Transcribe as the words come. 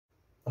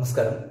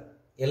നമസ്കാരം.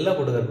 എല്ലാ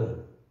കൂട്ടുകാർക്കും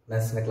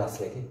മാത്സിന്റെ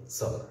ക്ലാസ്സിലേക്ക്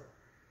സ്വാഗതം.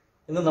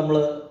 ഇന്ന് നമ്മൾ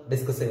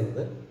ഡിസ്കസ്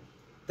ചെയ്യുന്നത്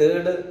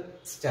 3rd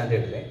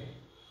സ്റ്റാൻഡേർഡിലെ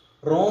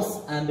റോസ്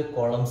ആൻഡ്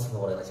കോളംസ് എന്ന്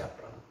പറയുന്ന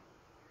ചാപ്റ്ററാണ്.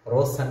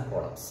 റോസ് ആൻഡ്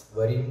കോളംസ്,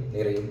 വരിയും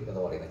നിരയും എന്ന്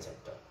പറയുന്ന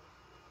ചാപ്റ്റർ.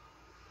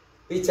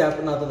 ഈ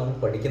ചാപ്റ്ററിനകത്ത് നമ്മൾ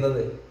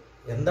പഠിക്കുന്നത്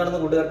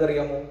എന്താണെന്ന് കൂട്ടുകാർക്ക്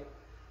അറിയാമോ?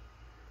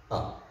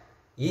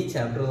 ഈ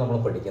ചാപ്റ്ററിൽ നമ്മൾ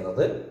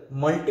പഠിക്കുന്നത്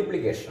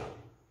മൾട്ടിപ്ലിക്കേഷനാണ്.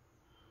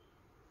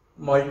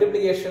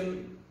 മൾട്ടിപ്ലിക്കേഷൻ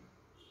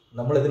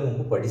നമ്മൾ ഇതിനു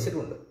മുമ്പ്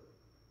പഠിച്ചിട്ടുണ്ട്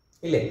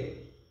ഇല്ലേ?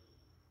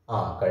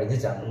 കഴിഞ്ഞ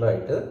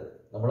ചാപ്റ്ററിലായിട്ട്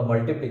നമ്മൾ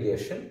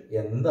മൾട്ടിപ്ലിക്കേഷൻ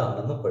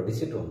എന്താണെന്ന്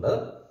പഠിച്ചിട്ടുണ്ട്.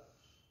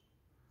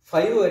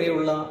 5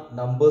 വരെയുള്ള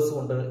നമ്പേഴ്സ്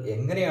കൊണ്ട്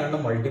എങ്ങനെയാണ്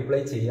മൾട്ടിപ്ലൈ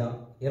ചെയ്യുക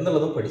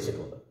എന്നുള്ളതും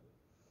പഠിച്ചിട്ടുണ്ട്.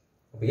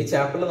 അപ്പോൾ ഈ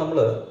ചാപ്റ്ററിൽ നമ്മൾ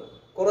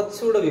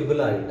കുറച്ചുകൂടെ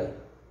വിപുലമായിട്ട്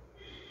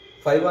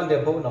 5 and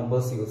above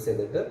നമ്പേഴ്സ് യൂസ്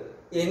ചെയ്തിട്ട്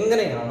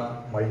എങ്ങനെയാണ്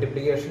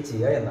മൾട്ടിപ്ലിക്കേഷൻ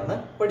ചെയ്യുക എന്നാണ്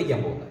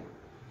പഠിക്കാൻ പോകുന്നത്.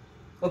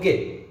 ഓക്കെ,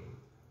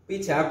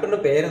 ഈ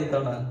ചാപ്റ്ററിന്റെ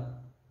പേരെന്താണ്?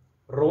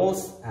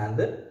 Rose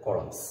and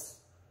columns.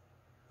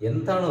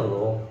 എന്താണ്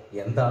റോ,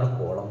 എന്താണ്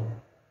കോളം?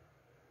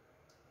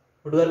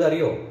 കൂട്ടുകാർക്ക്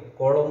അറിയോ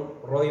കോളം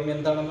റോയും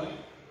എന്താണെന്ന്?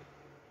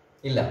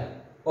 ഇല്ല.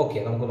 ഓക്കെ,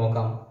 നമുക്ക്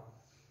നോക്കാം.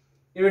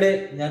 ഇവിടെ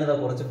ഞാനിതാ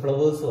കുറച്ച്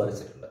ഫ്ലവേഴ്സ്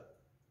വരച്ചിട്ടുണ്ട്.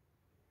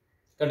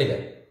 കണ്ടില്ലേ?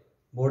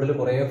 ബോർഡിൽ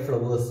കുറേ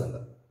ഫ്ലവേഴ്സ് ഉണ്ട്.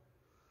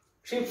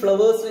 പക്ഷെ ഈ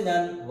ഫ്ലവേഴ്സിന്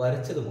ഞാൻ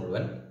വരച്ചത്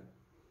മുഴുവൻ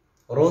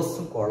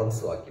റോസും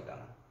കോളംസും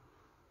ആക്കിയിട്ടാണ്.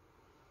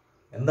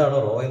 എന്താണ്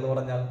റോ എന്ന്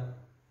പറഞ്ഞാൽ?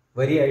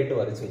 വരിയായിട്ട്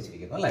വരച്ചു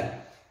വെച്ചിരിക്കുന്നു അല്ലേ?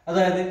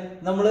 അതായത്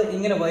നമ്മൾ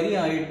ഇങ്ങനെ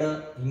വരിയായിട്ട്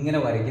ഇങ്ങനെ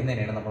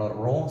വരയ്ക്കുന്നതിനാണ് നമ്മൾ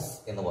റോസ്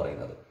എന്ന്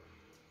പറയുന്നത്.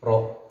 റോ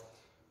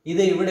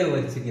ഇത് ഇവിടെ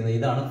വരച്ചിരിക്കുന്നത്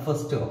ഇതാണ്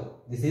first row.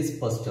 This is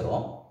first row.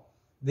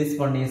 This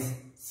one is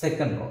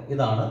second row.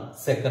 ഇതാണ്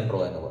സെക്കൻഡ് റോ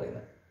എന്ന്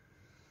പറയുന്നത്.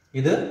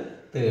 ഇത്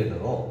തേർഡ്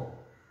റോ.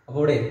 അപ്പോൾ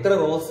ഇവിടെ എത്ര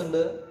റോസ്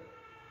ഉണ്ട്?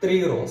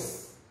 3 rose.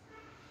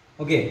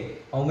 Okay,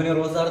 how many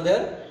rose are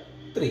there?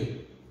 3.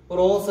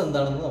 Rose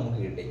എന്താണെന്ന് നമുക്ക്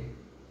കിട്ടി.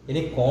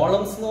 ഇനി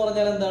കോളംസ് എന്ന്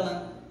പറഞ്ഞാൽ എന്താണ്?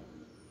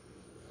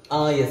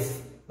 യെസ്,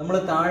 നമ്മൾ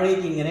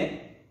താഴേക്ക് ഇങ്ങനെ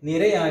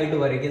നിരയായിട്ട്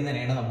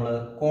വരയ്ക്കുന്നതിനാണ് നമ്മൾ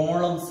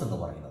കോളംസ് എന്ന്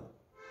പറയുന്നത്.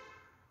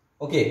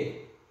 ഓക്കെ,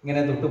 ഇങ്ങനെ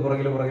തൊട്ട്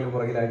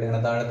പുറകിലായിട്ട്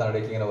ഇങ്ങനെ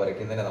താഴേക്ക് ഇങ്ങനെ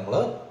വരയ്ക്കുന്നതിനെ നമ്മൾ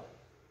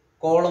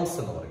കോളംസ്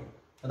എന്ന് പറയും.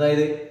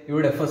 അതായത്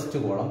ഇവിടെ ഫസ്റ്റ്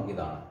കോളം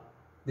ഇതാണ്.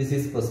 This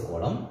is first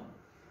column.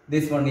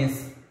 This one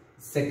is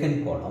second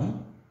column.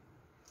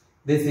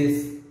 This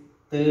is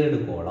third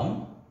column.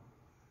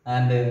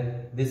 And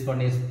this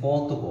one is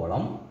fourth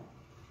column.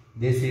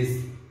 This is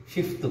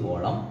fifth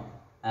column.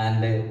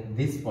 And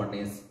this one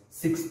is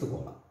sixth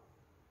column.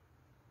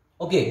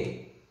 Okay,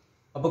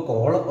 അപ്പൊ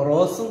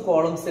റോസും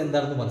columns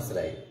എന്താണെന്ന്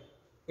മനസ്സിലായി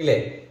ഇല്ലേ?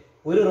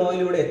 ഒരു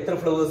റോയിലൂടെ എത്ര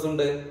flowers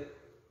ഉണ്ട്?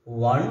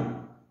 1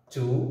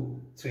 2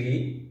 3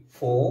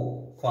 4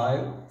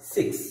 5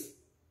 6.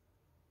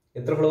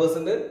 എത്ര flowers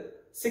ഉണ്ട്?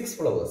 6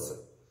 ഫ്ലവേഴ്സ്.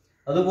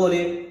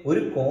 അതുപോലെ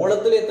ഒരു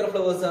കോളത്തിൽ എത്ര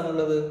ഫ്ലവേഴ്സ്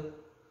ആണുള്ളത്?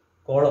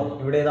 കോളം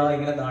ഇവിടെ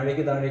ഇങ്ങനെ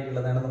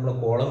താഴേക്കുള്ളതാണ് നമ്മൾ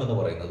കോളം എന്ന്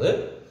പറയുന്നത്.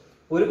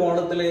 ഒരു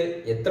കോളത്തിൽ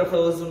എത്ര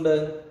ഫ്ലവേഴ്സ് ഉണ്ട്?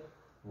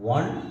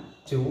 1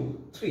 2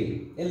 3.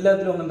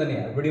 എല്ലാത്തിലും അങ്ങനെ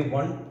തന്നെയാണ്. ഇവിടെയും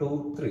 1 2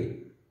 3,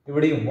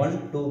 ഇവിടെയും 1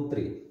 2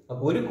 3.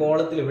 അപ്പൊ ഒരു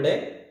കോളത്തിൽ ഇവിടെ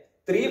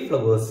 3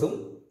 ഫ്ലവേഴ്സും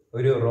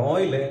ഒരു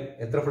റോയില്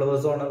എത്ര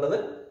ഫ്ലവേഴ്സും ആണുള്ളത്?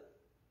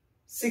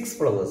 6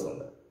 ഫ്ലവേഴ്സും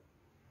ഉണ്ട്.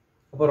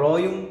 അപ്പൊ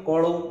റോയും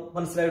കോളവും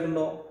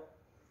മനസ്സിലായിട്ടുണ്ടോ?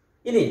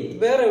 ഇനി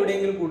വേറെ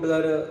എവിടെയെങ്കിലും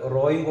കൂട്ടുകാർ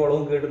റോയും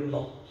കോളവും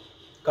കേട്ടിട്ടുണ്ടോ?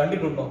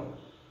 കണ്ടിട്ടുണ്ടോ?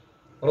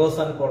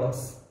 റോസ് ആൻഡ്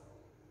കോളംസ്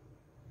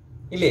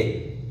ഇല്ലേ?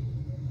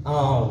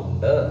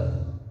 ഉണ്ട്.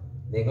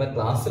 നിങ്ങളെ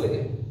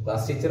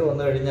ക്ലാസ് ടീച്ചർ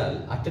വന്നു കഴിഞ്ഞാൽ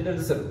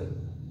അറ്റൻഡൻസ് എടുക്കും.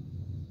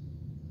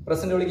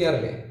 പ്രസന്റ്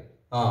വിളിക്കാറില്ലേ?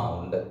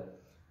 ഉണ്ട്.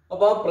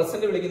 അപ്പൊ ആ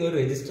പ്രസന്റ് വിളിക്കുന്ന ഒരു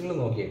രജിസ്റ്ററിൽ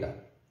നോക്കിയിട്ടാ.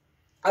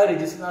 ആ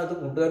രജിസ്റ്ററിനകത്ത്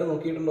കൂട്ടുകാർ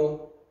നോക്കിയിട്ടുണ്ടോ?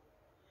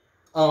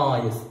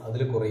 യെസ്,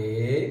 അതിൽ കുറേ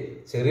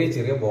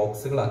ചെറിയ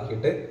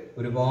ബോക്സുകളാക്കിയിട്ട്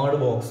ഒരുപാട്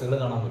ബോക്സുകൾ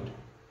കാണാൻ പറ്റും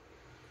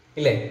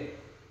ഇല്ലേ?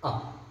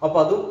 അപ്പൊ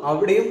അതും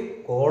അവിടെയും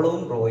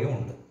കോളവും റോയും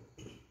ഉണ്ട്.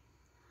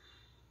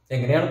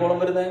 എങ്ങനെയാണ് കോളം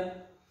വരുന്നത്?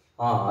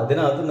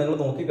 അതിനകത്ത് നിങ്ങൾ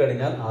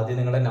നോക്കിക്കഴിഞ്ഞാൽ ആദ്യം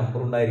നിങ്ങളുടെ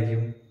നമ്പർ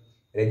ഉണ്ടായിരിക്കും,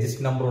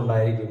 രജിസ്റ്റർ നമ്പർ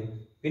ഉണ്ടായിരിക്കും,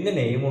 പിന്നെ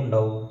നെയിം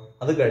ഉണ്ടാവും.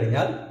 അത്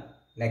കഴിഞ്ഞാൽ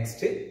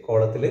നെക്സ്റ്റ്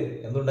കോളത്തിൽ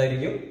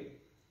എന്തുണ്ടായിരിക്കും?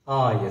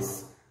 യെസ്,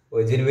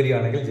 ജനുവരി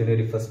ആണെങ്കിൽ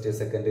ജനുവരി 1st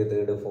 2nd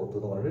 3rd 4th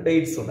എന്ന് പറഞ്ഞിട്ട്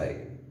ഡേറ്റ്സ്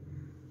ഉണ്ടായിരിക്കും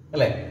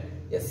അല്ലേ?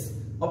 യെസ്.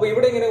 അപ്പൊ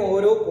ഇവിടെ ഇങ്ങനെ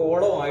ഓരോ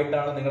കോളം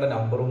ആയിട്ടാണ് നിങ്ങളുടെ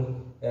നമ്പറും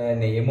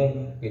നെയിമും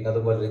പിന്നെ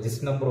അതുപോലെ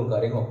രജിസ്റ്റർ നമ്പറും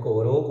കാര്യങ്ങളും ഒക്കെ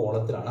ഓരോ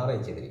കോളത്തിലാണ്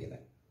അറേഞ്ച്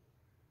ചെയ്തിരിക്കുന്നത്.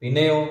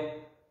 പിന്നെയോ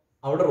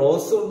അവിടെ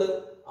റോസ് ഉണ്ട്.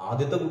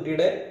 ആദ്യത്തെ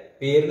കുട്ടിയുടെ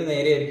പേരിന്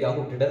നേരെ ആയിരിക്കും, ആ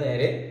കുട്ടിയുടെ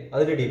നേരെ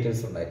അതിന്റെ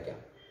ഡീറ്റെയിൽസ് ഉണ്ടായിരിക്കാം.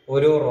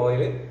 ഓരോ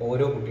റോയില്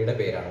ഓരോ കുട്ടിയുടെ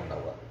പേരാണ്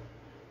ഉണ്ടാവുക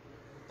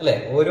അല്ലെ?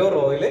 ഓരോ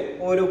റോയില്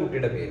ഓരോ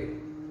കുട്ടിയുടെ പേര്.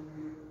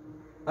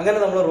 അങ്ങനെ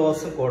നമ്മൾ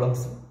റോസും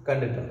കോളംസും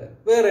കണ്ടിട്ടുണ്ട്.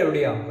 വേറെ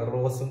എവിടെയാണ്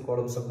റോസും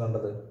കോളംസും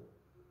കണ്ടത്?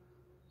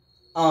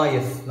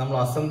 യെസ്, നമ്മൾ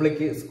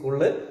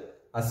സ്കൂളില്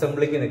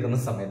അസംബ്ലിക്ക് നിൽക്കുന്ന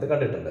സമയത്ത്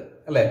കണ്ടിട്ടുണ്ട്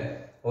അല്ലെ?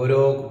 ഓരോ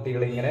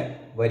കുട്ടികൾ ഇങ്ങനെ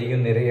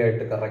വരിയും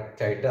നിരയായിട്ട്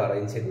കറക്റ്റ് ആയിട്ട്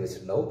അറേഞ്ച് ചെയ്ത്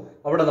വെച്ചിട്ടുണ്ടാവും.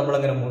 അവിടെ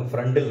നമ്മളങ്ങനെ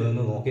ഫ്രണ്ടിൽ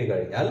നിന്ന് നോക്കി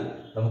കഴിഞ്ഞാൽ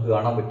നമുക്ക്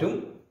കാണാൻ പറ്റും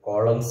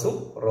കോളംസും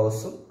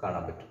റോസും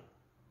കാണാൻ പറ്റും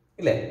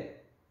ഇല്ലേ?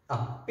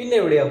 പിന്നെ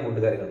എവിടെയാ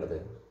കൂട്ടുകാർ കണ്ടത്?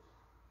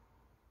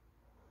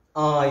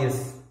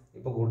 യെസ്,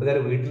 ഇപ്പൊ കൂട്ടുകാർ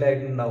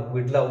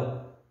വീട്ടിലാവും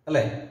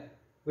അല്ലെ?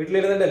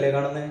 വീട്ടിലിരുന്നിട്ടല്ലേ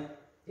കാണുന്നേ?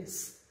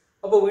 യെസ്.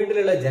 അപ്പൊ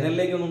വീട്ടിലുള്ള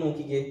ജനലിലേക്ക് ഒന്ന്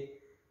നോക്കിക്കേ.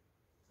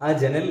 ആ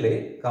ജനലില്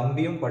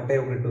കമ്പിയും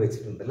പട്ടയും ഒക്കെ ഇട്ട്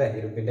വെച്ചിട്ടുണ്ട് അല്ലെ,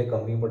 ഇരുമ്പിന്റെ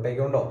കമ്പിയും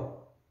പട്ടയൊക്കെ ഉണ്ടോ?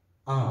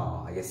 ആ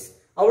യെസ്,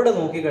 അവിടെ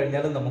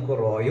നോക്കിക്കഴിഞ്ഞാൽ നമുക്ക്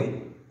റോയും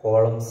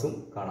കോളംസും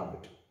കാണാൻ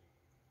പറ്റും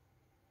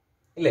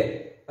ഇല്ലേ?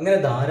 അങ്ങനെ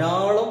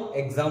ധാരാളം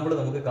എക്സാമ്പിൾ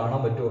നമുക്ക് കാണാൻ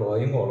പറ്റും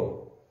റോയും കോളവും.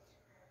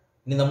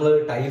 ഇനി നമ്മൾ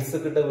ടൈൽസ്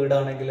ഒക്കെ ഇട്ട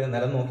വീടാണെങ്കിൽ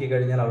നിലം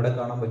നോക്കിക്കഴിഞ്ഞാൽ അവിടെ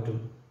കാണാൻ പറ്റും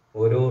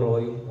ഓരോ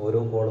റോയും ഓരോ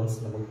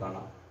കോളംസും നമുക്ക്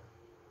കാണാം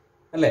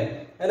അല്ലേ?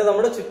 അങ്ങനെ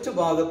നമ്മുടെ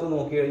ചുറ്റുഭാഗത്ത്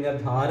നോക്കിക്കഴിഞ്ഞാൽ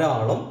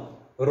ധാരാളം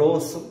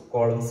റോസും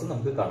കോളംസും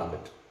നമുക്ക് കാണാൻ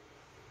പറ്റും.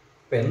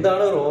 അപ്പൊ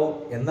എന്താണ് റോ,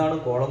 എന്താണ്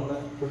കോളം എന്ന്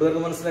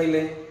കൂട്ടുകാർക്ക്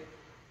മനസ്സിലായില്ലേ?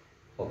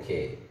 ഓക്കെ,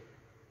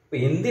 അപ്പൊ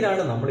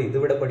എന്തിനാണ് നമ്മൾ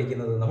ഇതിവിടെ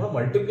പഠിക്കുന്നത്? നമ്മൾ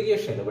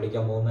മൾട്ടിപ്ലിക്കേഷൻ അല്ലേ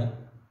പഠിക്കാൻ പോകുന്നത്.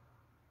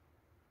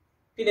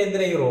 പിന്നെ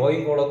എന്തിനാ ഈ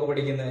റോയും കോളമൊക്കെ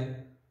പഠിക്കുന്നത്?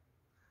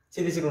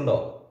 ചിന്തിച്ചിട്ടുണ്ടോ?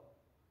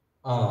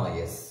 ആ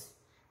യെസ്,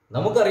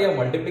 നമുക്കറിയാം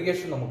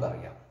മൾട്ടിപ്ലിക്കേഷൻ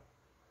നമുക്കറിയാം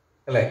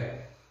അല്ലേ?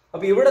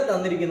 അപ്പൊ ഇവിടെ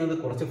തന്നിരിക്കുന്നത്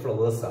കുറച്ച്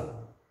ഫ്ലവേഴ്സ് ആണ്.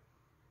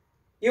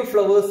 ഈ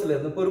ഫ്ലവേഴ്സിൽ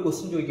ഇപ്പൊ ഒരു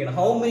ക്വസ്റ്റ്യൻ ചോദിക്കുകയാണ്,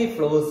 how many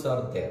flowers are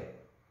there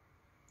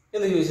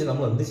എന്ന് ചോദിച്ചാൽ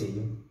നമ്മൾ എന്ത്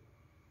ചെയ്യും?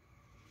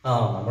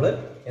 നമ്മൾ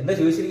എന്താ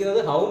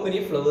ചോദിച്ചിരിക്കുന്നത്? How many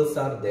flowers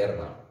are there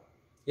എന്നാണ്.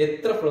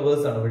 എത്ര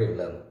ഫ്ലവേഴ്സ് ആണ് ഇവിടെ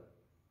ഉള്ളത്?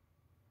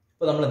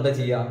 അപ്പൊ നമ്മൾ എന്താ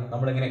ചെയ്യാ?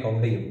 നമ്മളിങ്ങനെ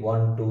കൗണ്ട് ചെയ്യും.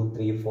 1 2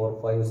 3 4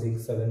 5 6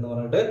 7 എന്ന്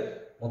പറഞ്ഞിട്ട്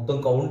മൊത്തം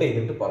കൗണ്ട്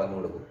ചെയ്തിട്ട് പറഞ്ഞു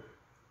കൊടുക്കും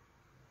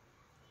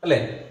അല്ലെ?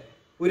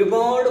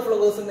 ഒരുപാട്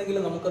ഫ്ലവേഴ്സ് ഉണ്ടെങ്കിൽ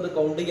നമുക്കത്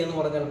കൗണ്ട് ചെയ്യാന്ന്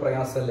പറഞ്ഞാൽ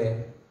പ്രയാസമല്ലേ?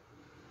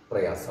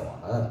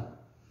 പ്രയാസമാണ്.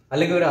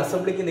 അല്ലെങ്കിൽ ഒരു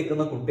അസംബ്ലിക്ക്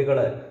നിൽക്കുന്ന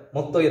കുട്ടികള്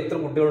മൊത്തം എത്ര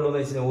കുട്ടികളുണ്ടെന്ന്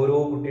വെച്ചാൽ ഓരോ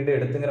കുട്ടിയുടെ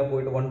അടുത്ത് ഇങ്ങനെ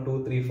പോയിട്ട് 1 2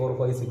 3 4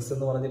 5 6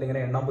 എന്ന് പറഞ്ഞിട്ട്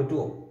ഇങ്ങനെ എണ്ണാൻ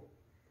പറ്റുമോ?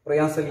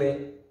 പ്രയാസമല്ലേ?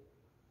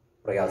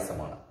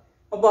 പ്രയാസമാണ്.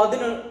 അപ്പൊ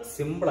അതിന്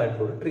സിമ്പിൾ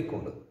ആയിട്ടുള്ള ഒരു ട്രിക്ക്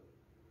ഉണ്ട്.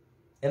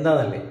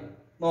 എന്താണല്ലേ?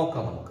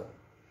 നോക്കാം നമുക്ക്.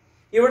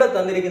 ഇവിടെ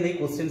തന്നിരിക്കുന്ന ഈ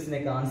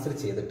ക്വസ്റ്റ്യൻസിനൊക്കെ ആൻസർ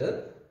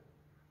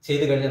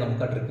ചെയ്ത് കഴിഞ്ഞാൽ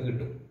നമുക്ക് ആ ട്രിക്ക്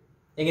കിട്ടും.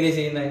 എങ്ങനെയാ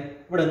ചെയ്യുന്നത്?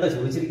 ഇവിടെ എന്താ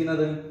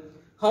ചോദിച്ചിരിക്കുന്നത്?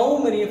 How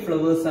many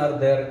flowers are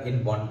there in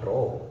one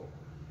raw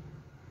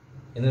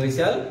എന്ന്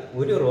വെച്ചാൽ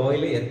ഒരു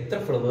റോയിൽ എത്ര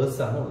ഫ്ലവേഴ്സ്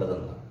ആണ്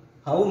ഉള്ളതെന്ന്.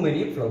 How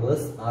many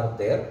flowers are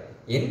there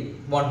in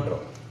one raw.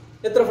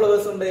 എത്ര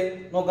ഫ്ലവേഴ്സ് ഉണ്ട്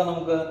നോക്കാം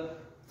നമുക്ക്.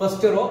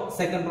 First row,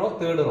 second row,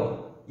 third row.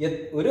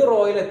 ഒരു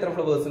റോയിൽ എത്ര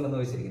ഫ്ലവേഴ്സ് ഉണ്ടെന്ന്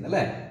വെച്ചിരിക്കുന്നത്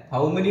അല്ലെ?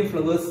 How many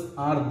flowers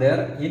are there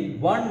in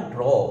one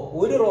raw.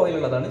 ഒരു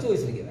റോയിലുള്ളതാണ്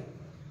ചോദിച്ചിരിക്കുന്നത്.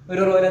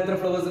 ഒരു റോയിൽ എത്ര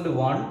ഫ്ലവേഴ്സ് ഉണ്ട്?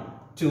 1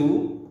 2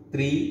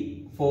 3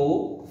 4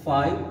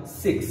 5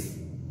 6.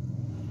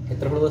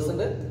 എത്ര ഫ്ലവേഴ്സ്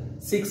ഉണ്ട്?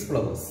 6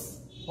 ഫ്ലവേഴ്സ്.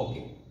 ഓക്കെ,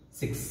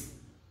 6.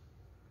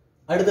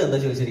 അടുത്ത എന്താ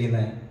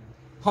ചോദിച്ചിരിക്കുന്നത്?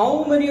 How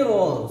many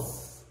rose.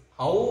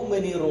 How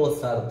many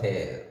rose are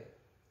there.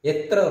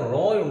 എത്ര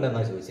റോ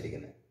ഉണ്ടെന്നാ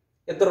ചോദിച്ചിരിക്കുന്നത്.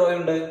 എത്ര റോ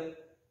ഉണ്ട്?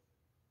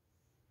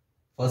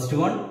 First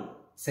one,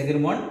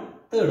 second one,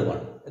 third one.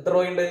 എത്ര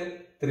റോ ഉണ്ട്?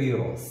 3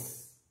 റോസ്.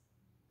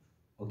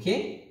 Okay,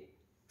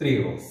 3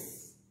 rose.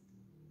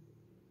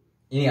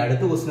 ഇനി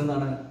അടുത്ത ക്വസ്റ്റ്യൻ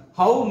എന്താണ്?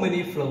 How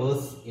many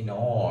flowers in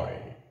all.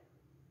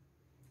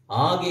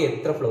 ആകെ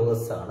എത്ര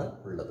ഫ്ലവേഴ്സ് ആണ്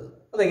ഉള്ളത്?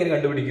 അതെങ്ങനെ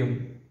കണ്ടുപിടിക്കും?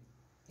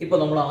 ഇപ്പൊ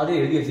നമ്മൾ ആദ്യം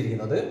എഴുതി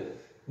വെച്ചിരിക്കുന്നത്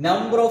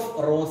നമ്പർ ഓഫ്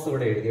റോസ്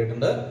ഇവിടെ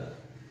എഴുതിയിട്ടുണ്ട്,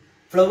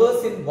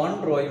 ഫ്ലവേഴ്സ് ഇൻ വൺ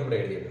റോയും ഇവിടെ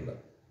എഴുതിയിട്ടുണ്ട്.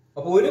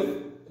 അപ്പൊ ഒരു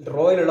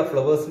റോയിലുള്ള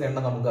ഫ്ലവേഴ്സിന്റെ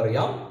എണ്ണം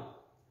നമുക്കറിയാം,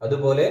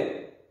 അതുപോലെ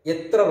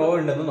എത്ര റോ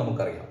ഉണ്ടെന്ന്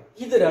നമുക്കറിയാം.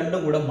 ഇത്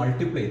രണ്ടും കൂടെ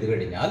മൾട്ടിപ്ലൈ ചെയ്ത്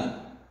കഴിഞ്ഞാൽ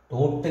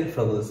ടോട്ടൽ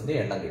ഫ്ലവേഴ്സിന്റെ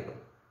എണ്ണം കിട്ടും.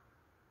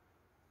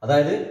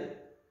 അതായത്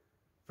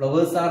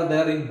flowers are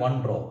there in one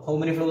raw. How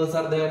many flowers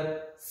are there?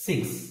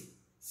 6.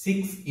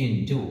 6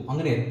 into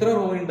അങ്ങനെ എത്ര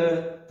റോ ഉണ്ട്?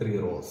 3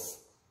 റോസ്.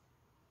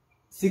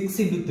 6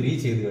 into 3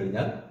 ചെയ്ത്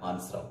കഴിഞ്ഞാൽ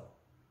ആൻസർ ആവും.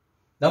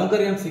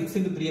 നമുക്കറിയാം 6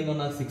 into 3 എന്ന്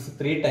പറഞ്ഞാൽ 6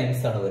 3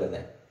 ടൈംസ് ആണ്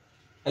വരുന്നത്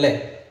അല്ലെ?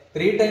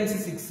 3 times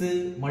 6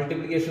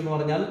 മൾട്ടിപ്ലിക്കേഷൻ എന്ന്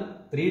പറഞ്ഞാൽ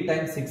 3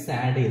 times 6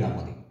 ആഡ് ചെയ്താൽ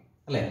മതി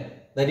അല്ലെ?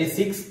 That is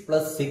 6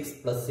 plus 6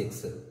 plus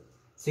 6.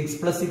 6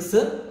 plus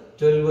 6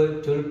 12,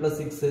 12 plus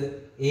 6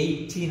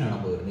 18 ആണ്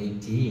അപ്പോൾ വരുന്നത്.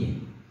 18.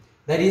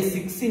 That is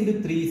 6 into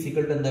 3 is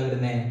equal to എന്താ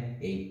വരുന്നത്?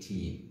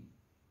 18.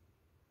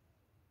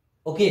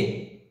 ഓക്കെ,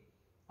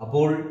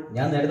 അപ്പോൾ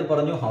ഞാൻ നേരത്തെ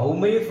പറഞ്ഞു how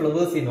many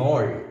flowers in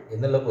all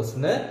എന്നുള്ള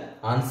ക്വസ്റ്റിന്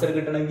ആൻസർ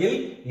കിട്ടണമെങ്കിൽ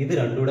ഇത്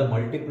രണ്ടുകൂടെ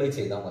മൾട്ടിപ്ലൈ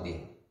ചെയ്താൽ മതി.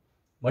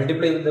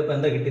 മൾട്ടിപ്ലൈ ചെയ്തപ്പോൾ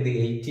എന്താ കിട്ടിയത്?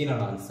 18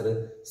 ആണ് ആൻസർ.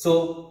 So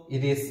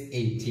it is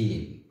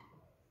 18.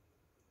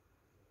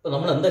 അപ്പൊ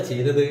നമ്മൾ എന്താ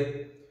ചെയ്തത്?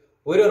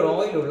 ഒരു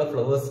റോയിലുള്ള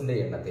ഫ്ലവേഴ്സിന്റെ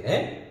എണ്ണത്തിനെ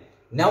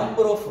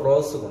നമ്പർ ഓഫ്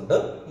റോസ് കൊണ്ട്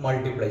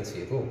മൾട്ടിപ്ലൈ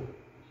ചെയ്തു.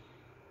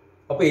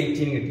 അപ്പൊ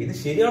 18 കിട്ടി. ഇത്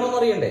ശരിയാണോ എന്ന്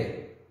അറിയണ്ടേ?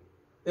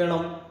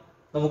 വേണം.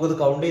 നമുക്കത്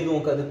കൗണ്ട് ചെയ്ത്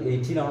നോക്കാം. അത്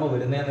 18 ആണോ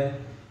വരുന്നതെന്ന്.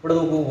 ഇവിടെ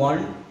നോക്കൂ.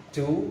 1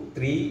 2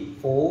 3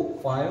 4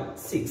 5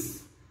 6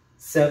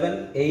 7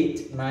 8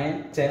 9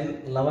 10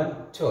 11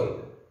 12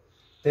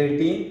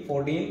 13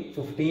 14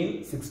 15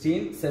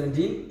 16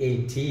 17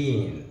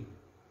 18.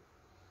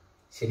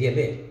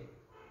 ശരിയല്ലേ?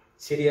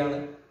 ശരിയാണ്.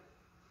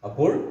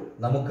 അപ്പോൾ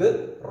നമുക്ക്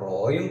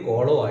റോയും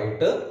കോളവും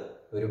ആയിട്ട്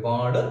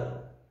ഒരുപാട്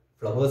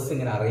ഫ്ലവേഴ്സ്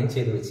ഇങ്ങനെ അറേഞ്ച്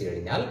ചെയ്ത് വെച്ച്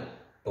കഴിഞ്ഞാൽ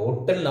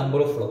ടോട്ടൽ നമ്പർ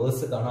ഓഫ്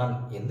ഫ്ലവേഴ്സ് കാണാൻ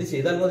എന്ത്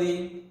ചെയ്താൽ മതി?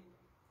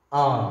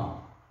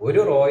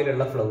 ഒരു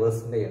റോയിലുള്ള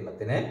ഫ്ലവേഴ്സിന്റെ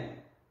എണ്ണത്തിന്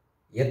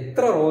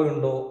എത്ര റോ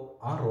ഉണ്ടോ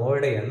ആ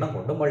റോയുടെ എണ്ണം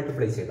കൊണ്ട്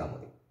മൾട്ടിപ്ലൈ ചെയ്താൽ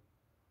മതി.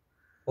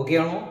 ഓക്കെ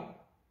ആണോ?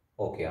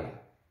 ഓക്കെ ആണ്.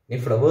 ഇനി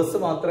ഫ്ലവേഴ്സ്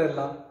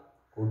മാത്രമല്ല,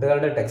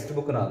 കൂട്ടുകാരുടെ ടെക്സ്റ്റ്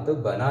ബുക്കിനകത്ത്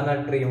ബനാന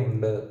ട്രീ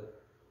ഉണ്ട്,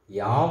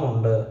 യാം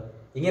ഉണ്ട്,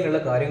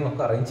 ഇങ്ങനെയുള്ള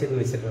കാര്യങ്ങളൊക്കെ അറേഞ്ച് ചെയ്ത്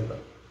വെച്ചിട്ടുണ്ട്.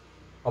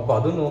 അപ്പൊ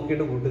അതും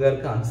നോക്കിയിട്ട്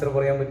കൂട്ടുകാർക്ക് ആൻസർ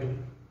പറയാൻ പറ്റും.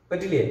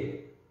 പറ്റില്ലേ?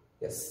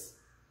 യെസ്.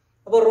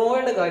 അപ്പോൾ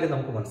റോയുടെ കാര്യം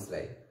നമുക്ക്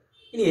മനസ്സിലായി.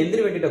 ഇനി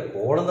എന്തിനു വേണ്ടിയിട്ടാണ്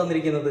കോളം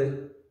തന്നിരിക്കുന്നത്?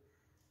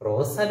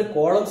 റോസ് ആൻഡ്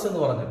കോളംസ് എന്ന്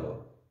പറഞ്ഞല്ലോ.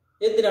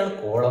 എന്തിനാണ്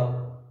കോളം?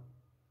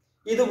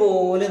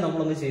 ഇതുപോലെ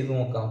നമ്മളൊന്ന് ചെയ്തു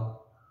നോക്കാം.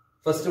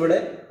 ഫസ്റ്റ് ഇവിടെ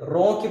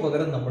റോയ്ക്ക്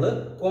പകരം നമ്മൾ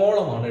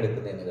കോളമാണ്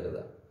എടുക്കുന്നതെന്ന് കരുതുക.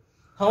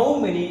 How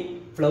many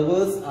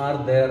flowers are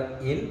there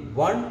in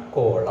one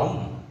column?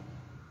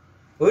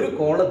 ഒരു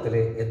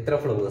കോളത്തില് എത്ര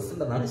ഫ്ലവേഴ്സ്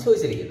ഉണ്ടെന്നാണ്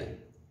ചോദിച്ചിരിക്കുന്നത്.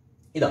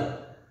 ഇതാ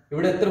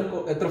ഇവിടെ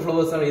എത്ര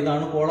ഫ്ലവേഴ്സ് ആണ്?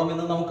 ഇതാണ് കോളം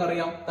എന്ന്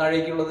നമുക്കറിയാം,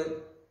 താഴേക്കുള്ളത്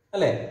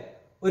അല്ലെ.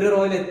 ഒരു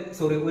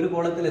ഒരു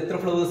കോളത്തിൽ എത്ര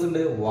ഫ്ലവേഴ്സ്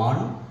ഉണ്ട്? 1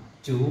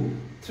 2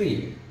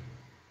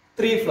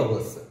 3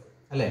 ഫ്ലവേഴ്സ്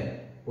അല്ലെ.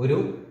 ഒരു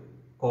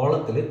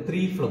കോളത്തില്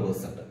 3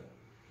 ഫ്ലവേഴ്സ് ഉണ്ട്.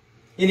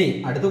 ഇനി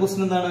അടുത്ത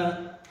ക്വസ്റ്റ്യൻ എന്താണ്?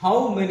 ഹൗ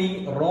മെനി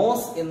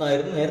റോസ്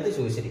എന്നായിരുന്നു നേരത്തെ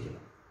ചോദിച്ചിരിക്കുന്നത്.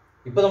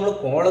 ഇപ്പൊ നമ്മൾ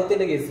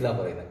കോളത്തിന്റെ കേസിലാണ്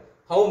പറയുന്നത്.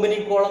 How many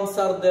columns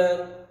are there?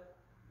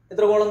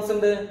 എത്ര കോളംസ്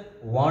ഉണ്ട്?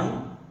 1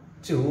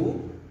 2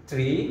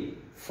 3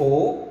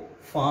 4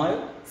 5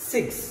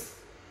 6.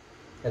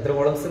 എത്ര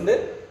കോളംസ് ഉണ്ട്?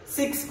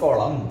 6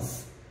 കോളംസ്.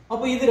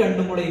 അപ്പൊ ഇത്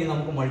രണ്ടും കൂടെ ഇനി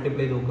നമുക്ക്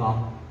മൾട്ടിപ്ലൈ ചെയ്ത് നോക്കാം.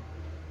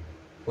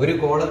 ഒരു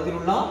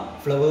കോളത്തിലുള്ള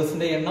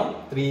ഫ്ലവേഴ്സിന്റെ എണ്ണം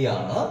 3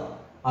 ആണ്.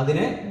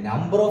 അതിനെ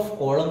നമ്പർ ഓഫ്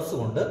കോളംസ്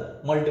കൊണ്ട്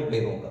മൾട്ടിപ്ലൈ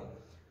ചെയ്ത് നോക്കാം.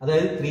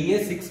 അതായത് 3യെ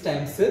 6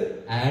 ടൈംസ്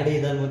ആഡ്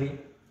ചെയ്താൽ മതി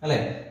അല്ലെ.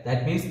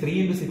 ദാറ്റ് മീൻസ് 3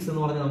 into 6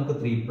 എന്ന് പറഞ്ഞാൽ നമുക്ക്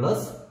 3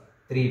 plus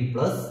 3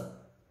 plus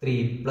 3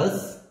 plus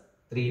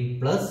 3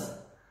 plus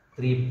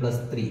 3 plus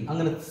 3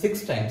 അങ്ങനെ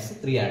 6 ടൈംസ്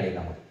 3 ആഡ്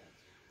ചെയ്താൽ മതി.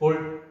 അപ്പോൾ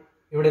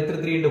ഇവിടെ എത്ര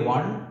 3 ഉണ്ട്?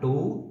 1 2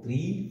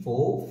 3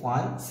 4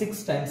 5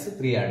 6 ടൈംസ്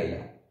 3 ആഡ്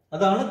ചെയ്യണം.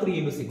 അതാണ് 3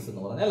 into 6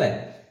 എന്ന് പറഞ്ഞാൽ അല്ലെ.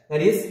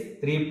 That is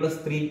 3 plus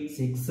 3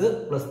 6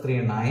 plus 3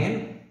 9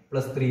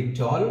 plus 3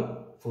 12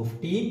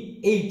 15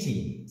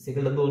 18.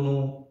 Sickle എന്ത് തോന്നുന്നു?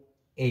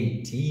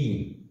 18.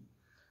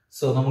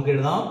 സോ നമുക്ക്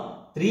എഴുതാം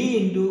 3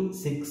 into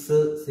 6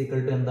 സിക്കിൾ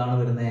ടു എന്താണ്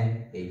വരുന്നത്?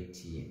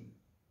 18.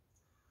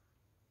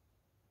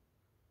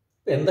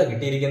 എന്താ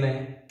കിട്ടിയിരിക്കുന്നത്?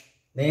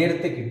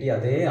 നേരത്തെ കിട്ടിയ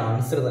അതേ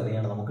ആൻസർ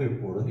തന്നെയാണ് നമുക്ക്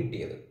ഇപ്പോഴും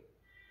കിട്ടിയത്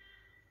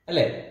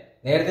അല്ലെ.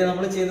 നേരത്തെ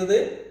നമ്മൾ ചെയ്തത്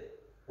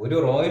ഒരു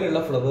റോയിലുള്ള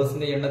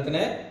ഫ്ലവേഴ്സിന്റെ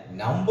എണ്ണത്തിനെ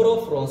നമ്പർ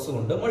ഓഫ് റോസ്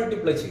കൊണ്ട്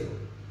മൾട്ടിപ്ലൈ ചെയ്തു.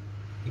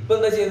 ഇപ്പൊ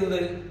എന്താ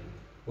ചെയ്തത്?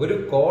 ഒരു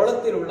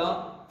കോളത്തിലുള്ള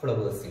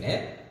ഫ്ലവേഴ്സിനെ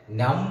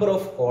നമ്പർ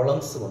ഓഫ്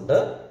കോളംസ് കൊണ്ട്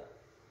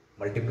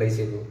മൾട്ടിപ്ലൈ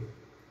ചെയ്തു.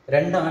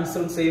 രണ്ട്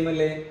ആൻസറും സെയിം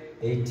അല്ലേ?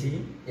 18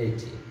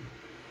 18.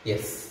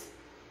 യെസ്.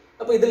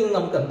 അപ്പൊ ഇതിൽ നിന്ന്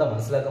നമുക്ക് എന്താ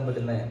മനസ്സിലാക്കാൻ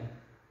പറ്റുന്നത്?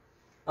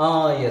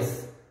 യെസ്,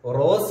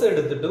 റോസ്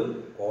എടുത്തിട്ടും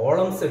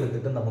കോളംസ്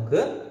എടുത്തിട്ടും നമുക്ക്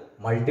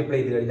മൾട്ടിപ്ലൈ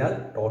ചെയ്ത് കഴിഞ്ഞാൽ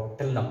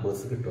ടോട്ടൽ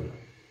നമ്പേഴ്സ് കിട്ടുന്നു.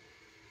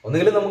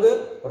 ഒന്നുകിൽ നമുക്ക്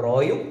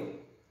റോയും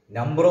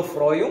നമ്പർ ഓഫ്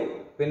റോയും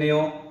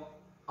പിന്നെയോ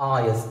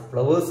യെസ്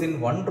ഫ്ലവേഴ്സ് ഇൻ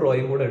 1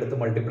 റോയും കൂടെ എടുത്ത്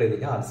മൾട്ടിപ്ലൈ ചെയ്ത്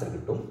കഴിഞ്ഞാൽ ആൻസർ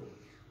കിട്ടും.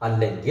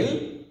 അല്ലെങ്കിൽ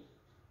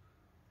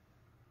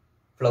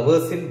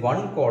flowers in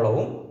 1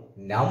 കോളവും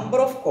number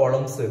of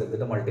columns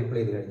എടുത്തിട്ട്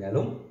മൾട്ടിപ്ലൈ ചെയ്ത്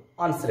കഴിഞ്ഞാലും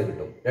ആൻസർ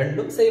കിട്ടും.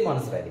 രണ്ടും സെയിം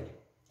ആൻസർ ആയിരിക്കും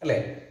അല്ലെ.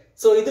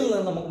 സോ ഇതിൽ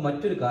നിന്ന് നമുക്ക്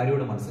മറ്റൊരു കാര്യം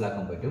കൂടെ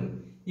മനസ്സിലാക്കാൻ പറ്റും.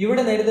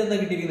 ഇവിടെ നേരത്തെ എന്താ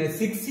കിട്ടിയിരിക്കുന്നത്?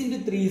 6 into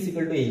 3 is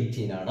equal to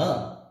 18 ആണ്.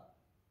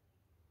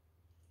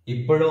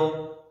 ഇപ്പോഴോ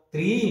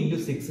 3 into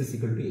 6 is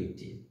equal to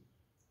 18.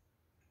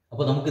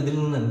 അപ്പൊ നമുക്ക് ഇതിൽ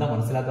നിന്ന് എന്താ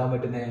മനസ്സിലാക്കാൻ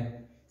പറ്റുന്നത്?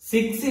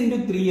 6 into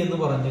 3 എന്ന്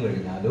പറഞ്ഞു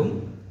കഴിഞ്ഞാലും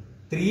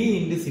 3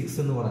 into 6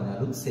 എന്ന്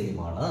പറഞ്ഞാലും സെയിം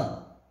ആണ്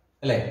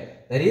അല്ലെ.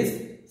 That is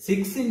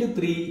 6 into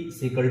 3 is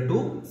equal to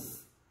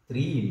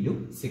 3 into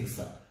 6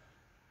 ആണ്.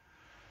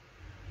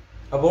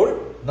 അപ്പോൾ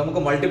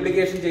നമുക്ക്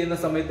മൾട്ടിപ്ലിക്കേഷൻ ചെയ്യുന്ന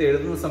സമയത്ത്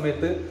എഴുതുന്ന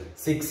സമയത്ത്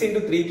 6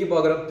 into 3ക്ക്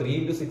പകരം 3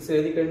 into 6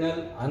 എഴുതി കഴിഞ്ഞാൽ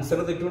ആൻസർ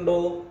തെറ്റുണ്ടോ?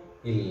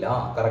 ഇല്ല,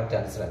 കറക്റ്റ്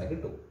ആൻസർ തന്നെ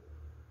കിട്ടും.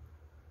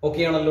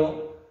 ഓക്കെ ആണല്ലോ?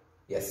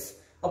 യെസ്.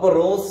 അപ്പൊ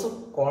റോസും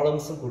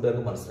കോളംസും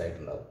കൂട്ടുകാർക്ക്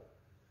മനസ്സിലായിട്ടുണ്ടാവും.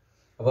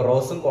 അപ്പൊ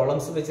റോസും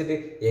കോളംസും വെച്ചിട്ട്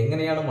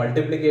എങ്ങനെയാണ്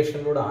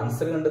മൾട്ടിപ്ലിക്കേഷനിലൂടെ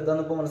ആൻസർ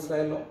കണ്ടെത്താന്ന് ഇപ്പൊ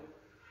മനസ്സിലായല്ലോ.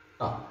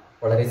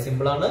 വളരെ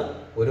സിമ്പിൾ ആണ്.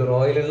 ഒരു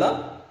റോയിലുള്ള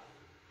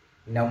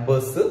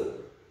നമ്പേഴ്സ്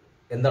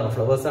എന്താണ്?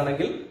 ഫ്ലവേഴ്സ്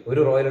ആണെങ്കിൽ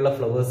ഒരു റോയിലുള്ള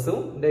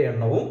ഫ്ലവേഴ്സിന്റെ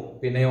എണ്ണവും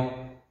പിന്നെയോ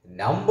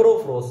നമ്പർ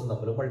ഓഫ് റോസും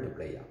നമ്മൾ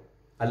മൾട്ടിപ്ലൈ ചെയ്യാം.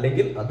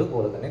 അല്ലെങ്കിൽ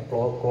അതുപോലെ തന്നെ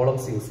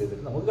കോളംസ് യൂസ്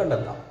ചെയ്തിട്ട് നമുക്ക്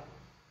കണ്ടെത്താം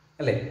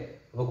അല്ലേ.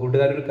 അപ്പൊ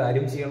കൂട്ടുകാരൊരു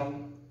കാര്യം ചെയ്യണം.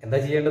 എന്താ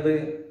ചെയ്യേണ്ടത്?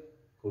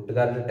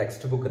 കൂട്ടുകാരുടെ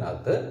ടെക്സ്റ്റ്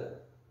ബുക്കിനകത്ത്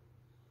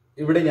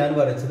ഇവിടെ ഞാൻ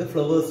വരച്ചത്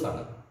ഫ്ലവേഴ്സ്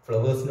ആണ്.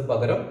 ഫ്ലവേഴ്സിന്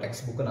പകരം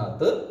ടെക്സ്റ്റ്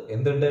ബുക്കിനകത്ത്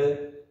എന്തുണ്ട്?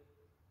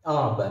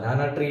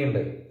 ബനാന ട്രീ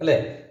ഉണ്ട് അല്ലെ.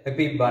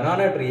 ഇപ്പൊ ഈ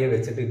ബനാന ട്രീയെ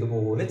വെച്ചിട്ട്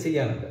ഇതുപോലെ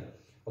ചെയ്യാനുണ്ട്.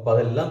 അപ്പൊ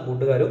അതെല്ലാം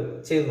കൂട്ടുകാരും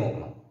ചെയ്ത്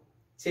നോക്കണം.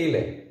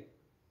 ചെയ്യില്ലേ?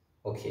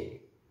 ഓക്കെ.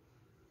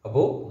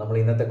 അപ്പോൾ നമ്മൾ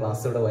ഇന്നത്തെ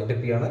ക്ലാസ് ഇവിടെ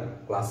വൈൻഡപ്പ് ചെയ്യാണ്.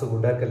 ക്ലാസ്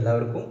കൂട്ടുകാർക്ക്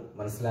എല്ലാവർക്കും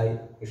മനസ്സിലായി,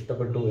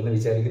 ഇഷ്ടപ്പെട്ടു എന്ന്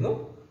വിചാരിക്കുന്നു.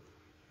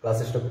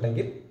 ക്ലാസ്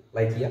ഇഷ്ടപ്പെട്ടെങ്കിൽ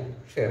ലൈക്ക് ചെയ്യാം,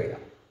 ഷെയർ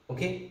ചെയ്യാം.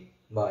 Okay,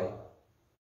 by.